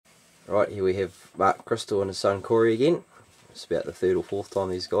Right, here we have Mark Christal and his son Corey again. It's about the third or fourth time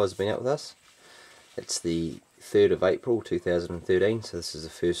these guys have been out with us. It's the 3rd of April 2013, so this is the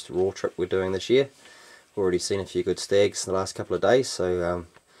first raw trip we're doing this year. We've already seen a few good stags the last couple of days, so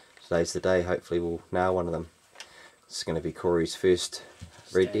today's the day. Hopefully we'll nail one of them. It's going to be Corey's first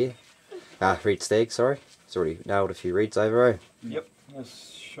red deer. Red stag, sorry. He's already nailed a few reds over, eh? Yep.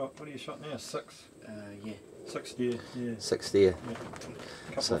 Shot, what are you shot now? 6? Yeah. 6 deer. Yeah. 6 deer. Yeah.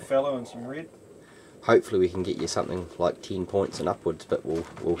 A couple of fallow and some red. Hopefully we can get you something like 10 points and upwards, but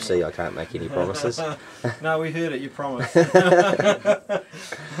we'll see. I can't make any promises. No, we heard it, you promised.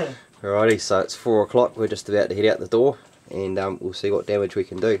 Alrighty, so it's 4 o'clock, we're just about to head out the door, and we'll see what damage we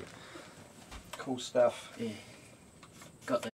can do. Cool stuff. Yeah.